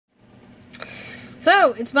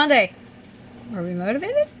So, it's Monday. Are we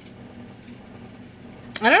motivated?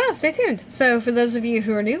 I don't know. Stay tuned. So, for those of you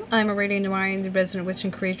who are new, I'm Aradia, the resident witch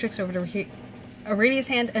and creatrix over to Aradia's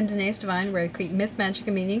Hand and Danae's Divine, where I create myth, magic,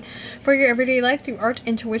 and meaning for your everyday life through art,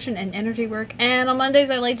 intuition, and energy work. And on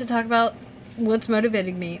Mondays, I like to talk about what's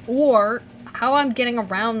motivating me, or how I'm getting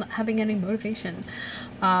around having any motivation.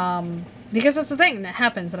 Because that's the thing that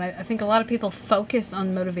happens, and I think a lot of people focus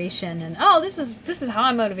on motivation, and oh, this is how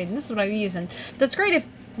I'm motivated, this is what I use, and that's great if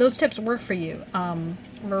those tips work for you,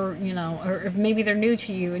 or if maybe they're new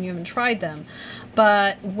to you and you haven't tried them.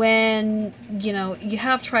 But when you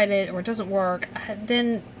have tried it or it doesn't work,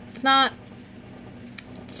 then it's not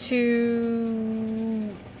too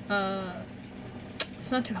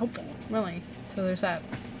helpful, really. So there's that.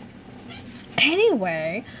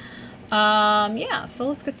 Anyway. Yeah, so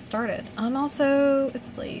let's get started. It's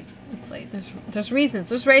late. There's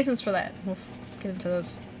reasons for that. We'll get into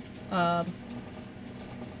those. Can't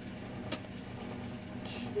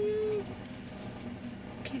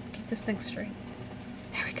keep this thing straight.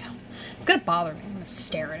 There we go. It's gonna bother me. I'm gonna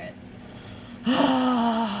stare at it.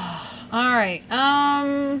 Alright,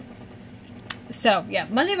 so, yeah,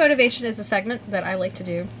 Monday Motivation is a segment that I like to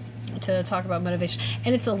do to talk about motivation,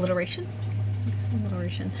 and it's alliteration.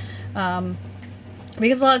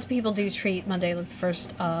 Because a lot of people do treat Monday like the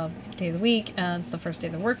first day of the week, and it's the first day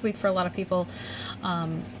of the work week for a lot of people,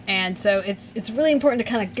 and so it's really important to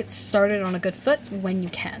kind of get started on a good foot when you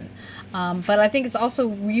can, but I think it's also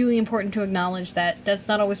really important to acknowledge that that's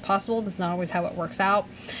not always possible. That's not always how it works out,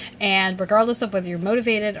 and regardless of whether you're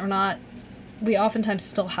motivated or not, we oftentimes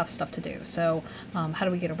still have stuff to do. So how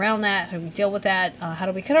do we get around that? How do we deal with that? How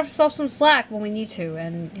do we cut ourselves some slack when we need to?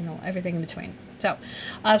 And, everything in between. So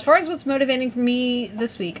as far as what's motivating for me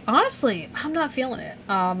this week, honestly, I'm not feeling it.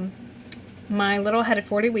 My little had a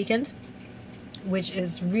 4-day weekend, which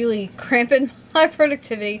is really cramping my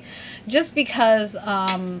productivity just because,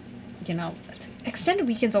 extended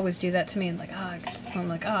weekends always do that to me. And I'm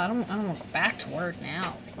like, I don't want to go back to work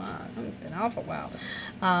now. I haven't been off a while.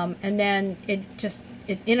 And then it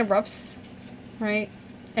interrupts, right?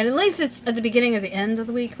 And at least it's at the beginning or the end of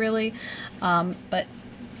the week, really. But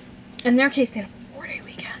in their case, they had a 4-day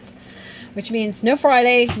weekend, which means no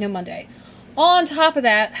Friday, no Monday. On top of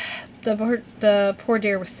that, the poor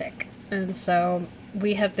dear was sick. And so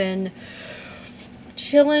we have been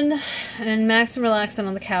chilling and maxing relaxing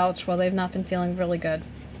on the couch while they've not been feeling really good,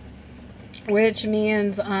 which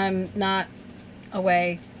means I'm not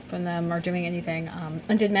away from them or doing anything.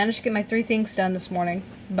 I did manage to get my 3 things done this morning,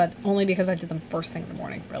 but only because I did them first thing in the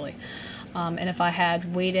morning, really. And if I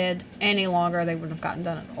had waited any longer, they wouldn't have gotten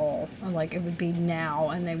done at all. Like, it would be now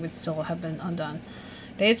and they would still have been undone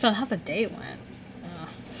based on how the day went.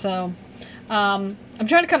 So I'm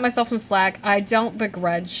trying to cut myself some slack. I don't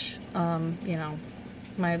begrudge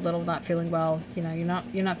my little not feeling well. You're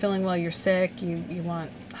not feeling well, you're sick, you want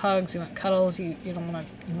hugs, you want cuddles, you don't want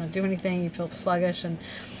to do anything, you feel sluggish, and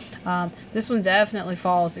this one definitely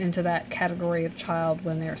falls into that category of child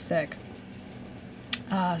when they're sick.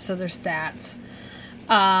 So there's that.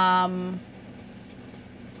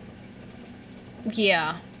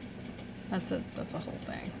 Yeah, that's a whole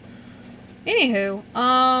thing. Anywho,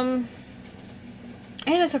 and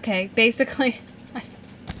it's okay. Basically,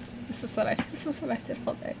 This is what I did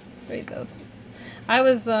all day. Let's read this. I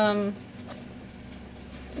was, it's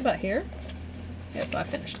about here. Yeah, so I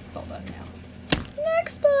finished it. It's all done now.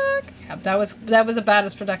 Next book. Yeah, that was about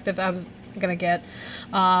as productive I was gonna get.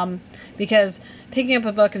 Because picking up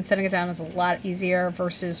a book and setting it down is a lot easier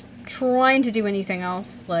versus trying to do anything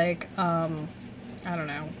else, like, I don't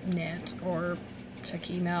know, knit or check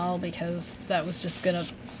email, because that was just gonna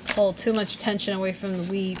pull too much attention away from the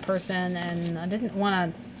wee person, and I didn't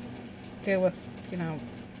want to deal with,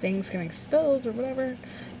 things getting spilled or whatever.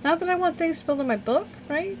 Not that I want things spilled in my book,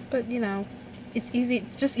 right? But,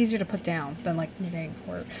 it's just easier to put down than, like, knitting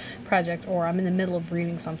or project, or I'm in the middle of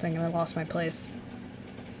reading something and I lost my place.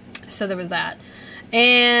 So there was that.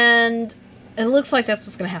 And it looks like that's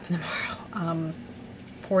what's going to happen tomorrow.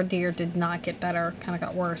 Poor dear did not get better, kind of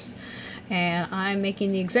got worse. And I'm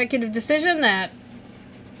making the executive decision that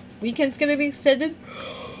weekend's going to be extended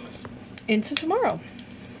into tomorrow.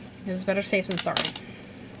 It was better safe than sorry.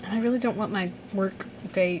 And I really don't want my work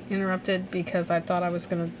day interrupted because I thought I was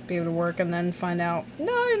going to be able to work and then find out,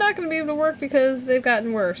 no, you're not going to be able to work because they've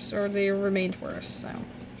gotten worse or they remained worse. So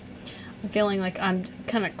I'm feeling like I'm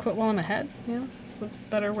kind of quit while I'm ahead. It's a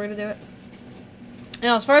better way to do it.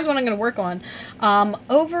 Now, as far as what I'm going to work on,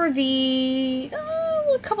 over the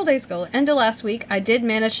a couple days ago, end of last week, I did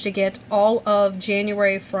manage to get all of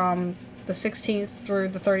January from the 16th through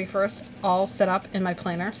the 31st, all set up in my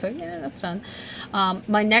planner. So yeah, that's done.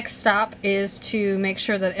 My next stop is to make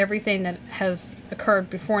sure that everything that has occurred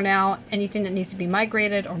before now, anything that needs to be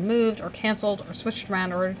migrated or moved or canceled or switched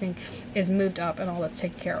around or everything, is moved up and all that's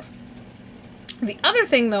taken care of. The other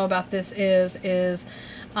thing though about this is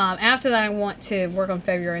after that I want to work on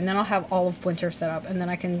February, and then I'll have all of winter set up, and then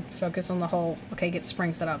I can focus on the whole, okay, get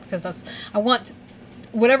spring set up, because I want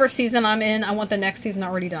whatever season I'm in, I want the next season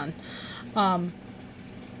already done. I'm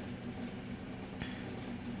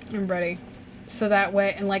ready. So that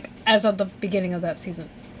way, and like as of the beginning of that season.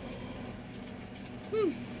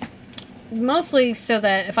 Mostly so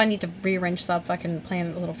that if I need to rearrange stuff, I can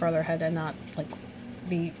plan a little further ahead and not like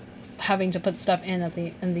be having to put stuff in at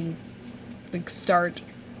the like start,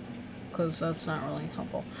 because that's not really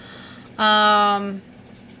helpful.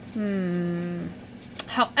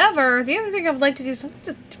 However, the other thing I would like to do is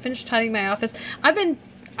to finish tidying my office. I've been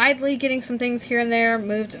idly getting some things here and there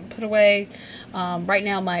moved and put away. Right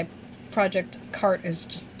now my project cart is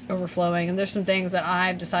just overflowing, and there's some things that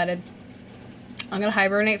I've decided I'm going to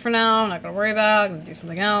hibernate for now. I'm not going to worry about. I'm going to do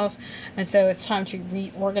something else. And so it's time to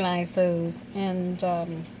reorganize those and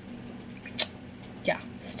yeah,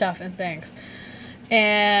 stuff and things.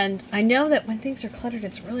 And I know that when things are cluttered,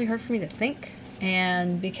 it's really hard for me to think.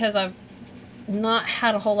 And because I've not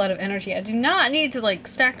had a whole lot of energy, I do not need to like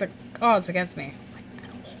stack the odds against me.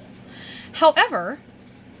 However,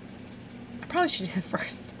 I probably should do that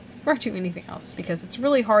first before I do anything else, because it's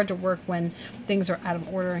really hard to work when things are out of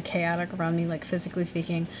order and chaotic around me, like physically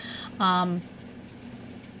speaking. And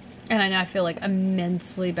I know I feel like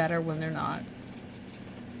immensely better when they're not.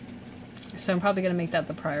 So I'm probably going to make that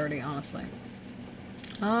the priority, honestly.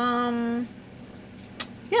 Yeah,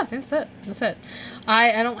 I think that's it. That's it.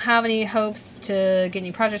 I don't have any hopes to get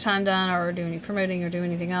any project time done or do any promoting or do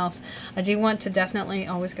anything else. I do want to definitely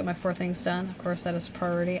always get my 4 things done. Of course, that is a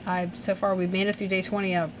priority. So far, we've made it through day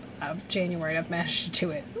 20 of January, and I've managed to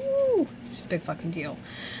do it. Woo! It's just a big fucking deal.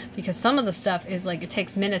 Because some of the stuff is like, it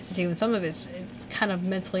takes minutes to do, and some of it's kind of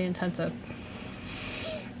mentally intensive.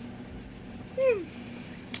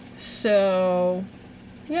 So,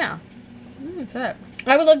 yeah. That's it.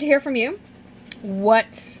 I would love to hear from you.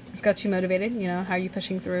 What has got you motivated? You know, how are you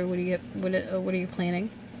pushing through? What are you planning?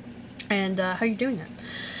 And how are you doing that?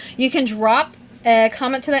 You can drop a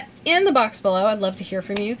comment to that in the box below. I'd love to hear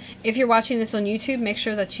from you. If you're watching this on YouTube, make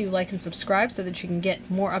sure that you like and subscribe so that you can get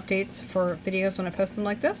more updates for videos when I post them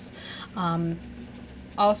like this.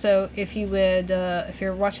 Also, if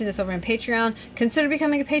you're watching this over on Patreon, consider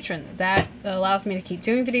becoming a patron. That allows me to keep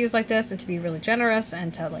doing videos like this and to be really generous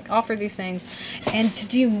and to like offer these things and to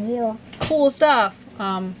do more cool stuff.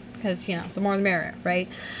 Because, you know, the more the merrier, right?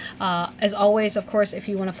 As always, of course, if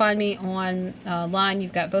you want to find me online,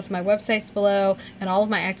 you've got both my websites below and all of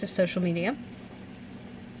my active social media.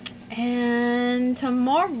 And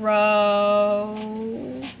tomorrow,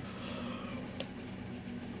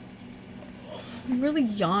 I'm really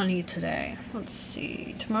yawny today. Let's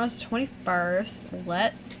see. Tomorrow's the 21st.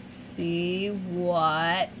 Let's see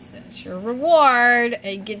what's your reward.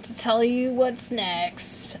 I get to tell you what's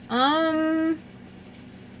next. Where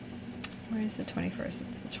is the 21st?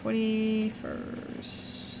 It's the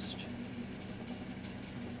 21st.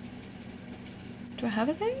 Do I have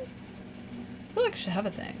a thing? I feel like I should have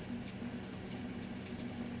a thing.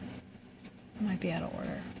 I might be out of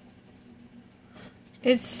order.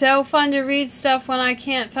 It's so fun to read stuff when I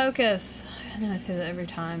can't focus. I know I say that every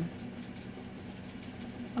time.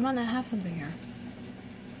 I might not have something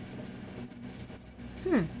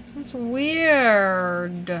here. That's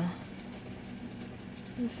weird.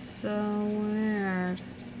 It's so weird.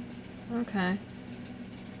 Okay.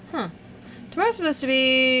 Tomorrow's supposed to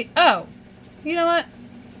be... Oh! You know what?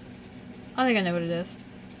 I think I know what it is.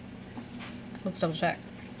 Let's double check.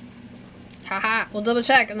 Haha! We'll double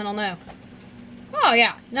check and then I'll know. Oh,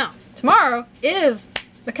 yeah. No. Tomorrow is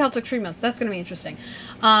the Celtic Tree Month. That's going to be interesting.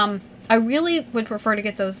 I really would prefer to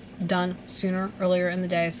get those done earlier in the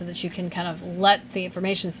day, so that you can kind of let the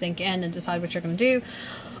information sink in and decide what you're going to do.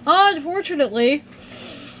 Unfortunately,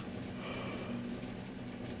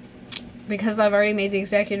 because I've already made the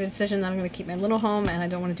executive decision that I'm going to keep my little home, and I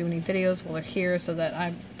don't want to do any videos while they're here, so that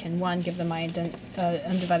I can, one, give them my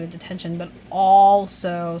undivided attention, but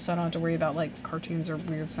also so I don't have to worry about like cartoons or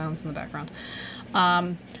weird sounds in the background.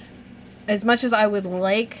 As much as I would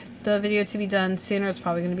like the video to be done sooner, it's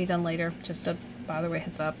probably going to be done later, just a by the way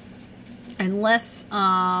heads up. Unless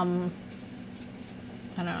I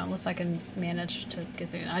don't know, unless I can manage to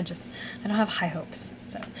get through. I don't have high hopes,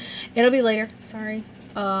 so it'll be later. Sorry.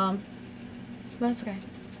 But it's okay.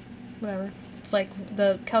 Whatever. It's like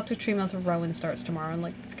the Celtic Tree Month of Rowan starts tomorrow, and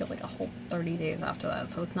like we've got like a whole 30 days after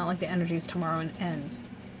that. So it's not like the energy's tomorrow and ends.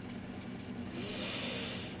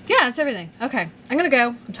 Yeah, that's everything. Okay, I'm gonna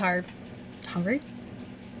go. I'm tired. Hungry?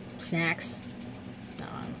 Snacks. No,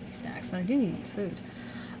 I don't need snacks, but I do need to eat food.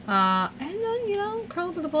 And then, you know, curl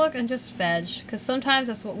up with a book and just veg, because sometimes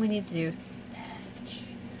that's what we need to do. Veg.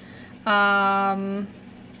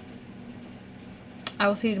 I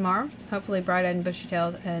will see you tomorrow. Hopefully bright-eyed and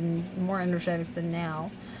bushy-tailed and more energetic than now.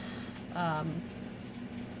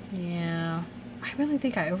 Yeah. I really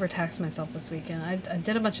think I overtaxed myself this weekend. I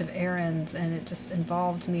did a bunch of errands, and it just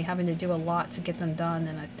involved me having to do a lot to get them done,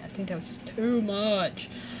 and I think that was just too much.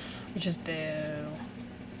 Which is boo.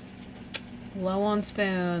 Low on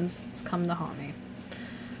spoons. It's come to haunt me.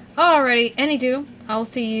 Alrighty, anydo, I will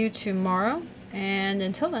see you tomorrow, and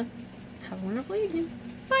until then, have a wonderful evening.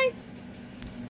 Bye!